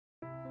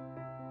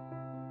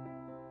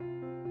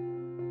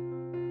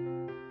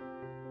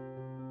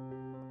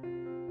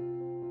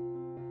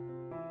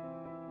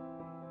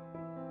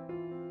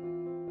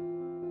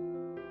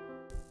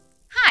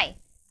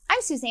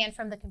I'm Suzanne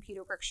from the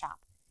Computer Workshop.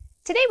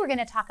 Today we're going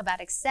to talk about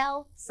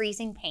Excel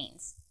freezing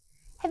panes.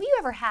 Have you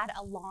ever had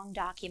a long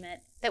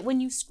document that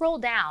when you scroll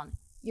down,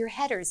 your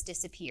headers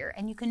disappear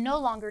and you can no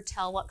longer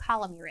tell what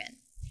column you're in?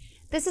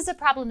 This is a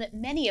problem that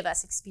many of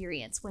us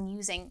experience when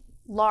using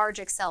large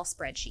Excel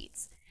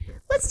spreadsheets.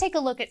 Let's take a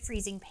look at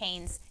freezing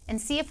panes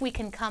and see if we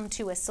can come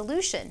to a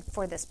solution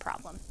for this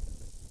problem.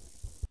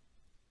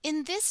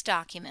 In this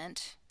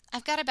document,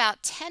 I've got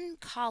about 10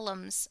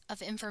 columns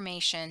of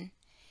information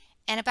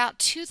and about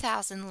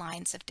 2,000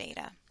 lines of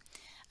data.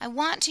 I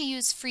want to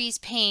use freeze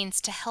panes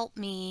to help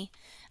me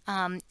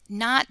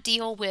not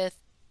deal with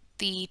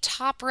the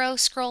top row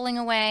scrolling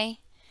away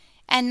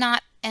and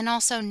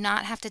also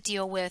not have to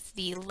deal with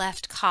the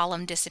left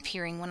column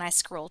disappearing when I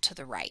scroll to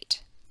the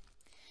right.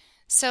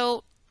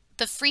 So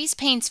the freeze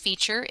panes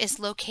feature is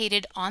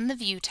located on the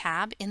View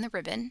tab in the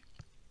ribbon.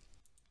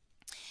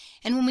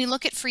 And when we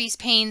look at freeze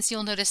panes,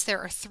 you'll notice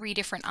there are 3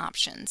 different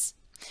options.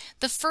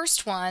 The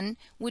first one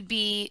would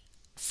be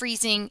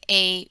freezing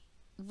a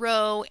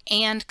row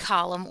and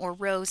column, or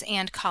rows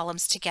and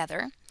columns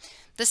together.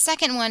 The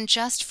second one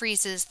just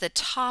freezes the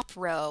top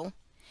row,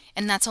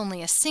 and that's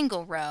only a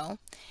single row.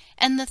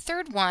 And the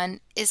third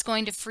one is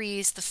going to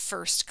freeze the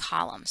first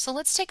column. So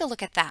let's take a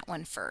look at that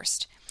one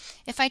first.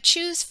 If I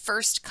choose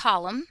first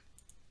column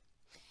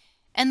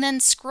and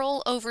then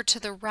scroll over to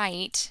the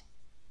right,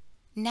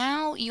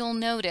 now you'll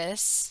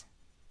notice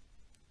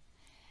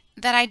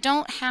that I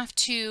don't have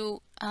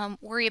to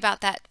worry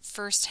about that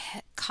first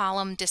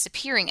column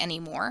disappearing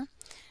anymore.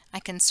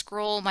 I can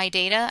scroll my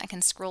data. I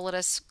can scroll it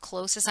as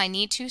close as I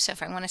need to. So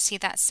if I want to see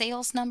that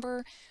sales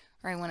number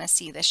or I want to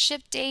see the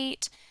ship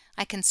date,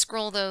 I can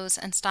scroll those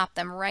and stop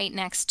them right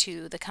next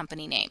to the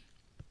company name.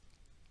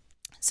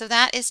 So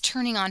that is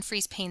turning on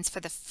freeze panes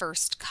for the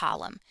first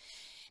column.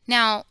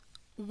 Now,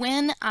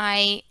 when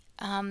I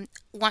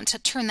want to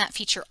turn that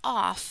feature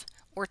off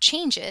or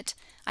change it,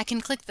 I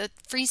can click the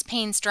freeze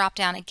panes drop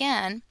down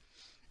again,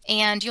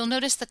 and you'll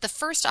notice that the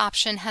first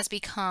option has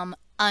become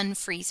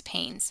unfreeze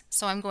panes.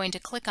 So I'm going to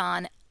click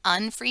on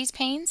unfreeze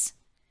panes,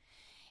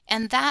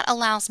 and that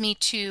allows me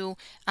to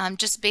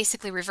just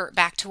basically revert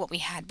back to what we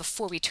had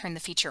before we turned the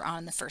feature on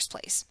in the first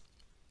place.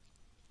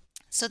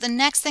 So the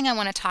next thing I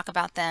want to talk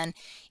about then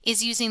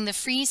is using the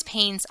freeze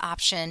panes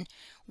option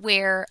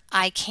where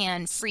I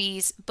can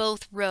freeze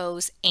both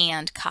rows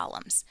and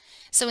columns.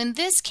 So in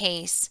this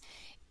case,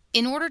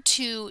 in order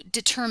to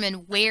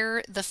determine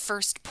where the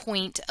first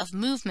point of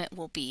movement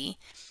will be,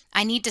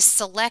 I need to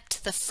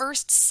select the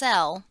first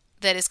cell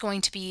that is going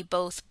to be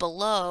both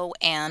below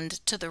and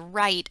to the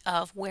right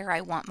of where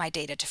I want my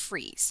data to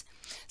freeze.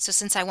 So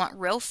since I want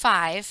row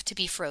 5 to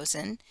be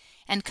frozen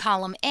and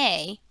column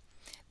A,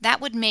 that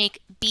would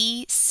make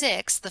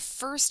B6 the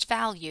first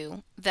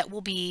value that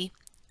will be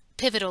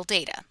pivotal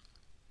data.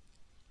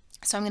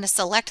 So I'm going to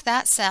select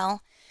that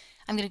cell.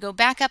 I'm going to go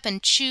back up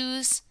and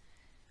choose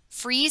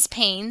freeze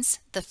panes,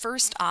 the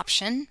first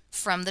option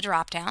from the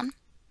drop-down.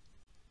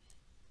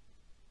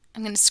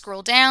 I'm going to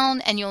scroll down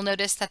and you'll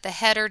notice that the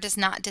header does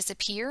not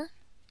disappear.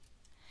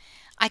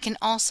 I can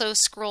also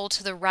scroll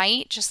to the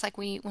right, just like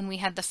when we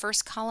had the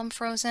first column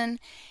frozen,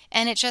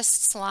 and it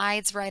just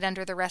slides right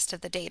under the rest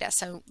of the data.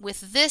 So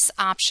with this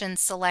option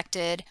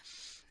selected,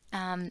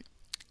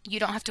 you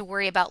don't have to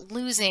worry about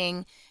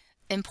losing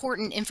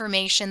important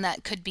information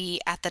that could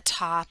be at the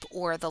top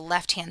or the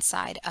left-hand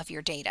side of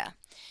your data.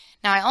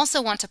 Now, I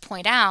also want to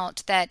point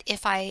out that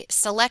if I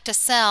select a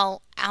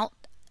cell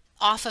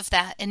off of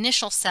that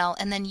initial cell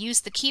and then use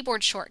the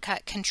keyboard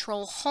shortcut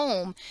Control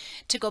Home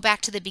to go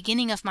back to the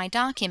beginning of my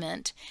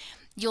document,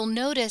 you'll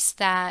notice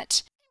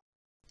that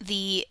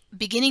the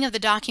beginning of the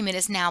document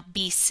is now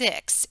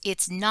B6.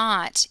 It's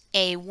not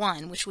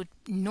A1, which would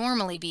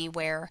normally be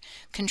where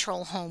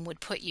Control Home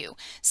would put you.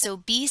 So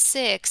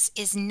B6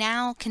 is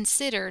now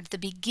considered the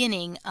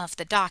beginning of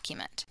the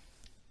document.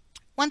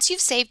 Once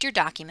you've saved your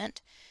document,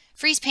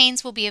 freeze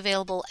panes will be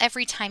available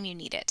every time you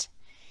need it.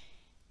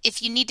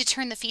 If you need to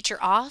turn the feature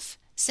off,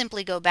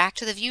 simply go back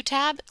to the View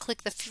tab,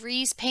 click the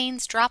freeze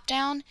panes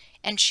drop-down,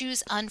 and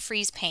choose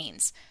unfreeze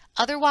panes.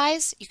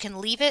 Otherwise, you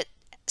can leave it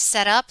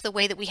set up the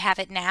way that we have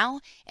it now,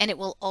 and it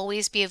will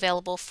always be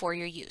available for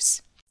your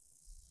use.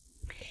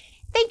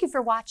 Thank you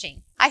for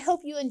watching. I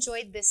hope you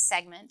enjoyed this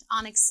segment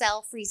on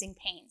Excel freezing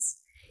panes.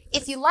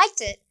 If you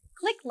liked it,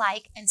 click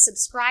like and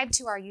subscribe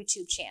to our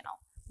YouTube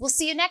channel. We'll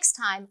see you next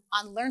time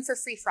on Learn for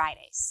Free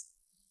Fridays.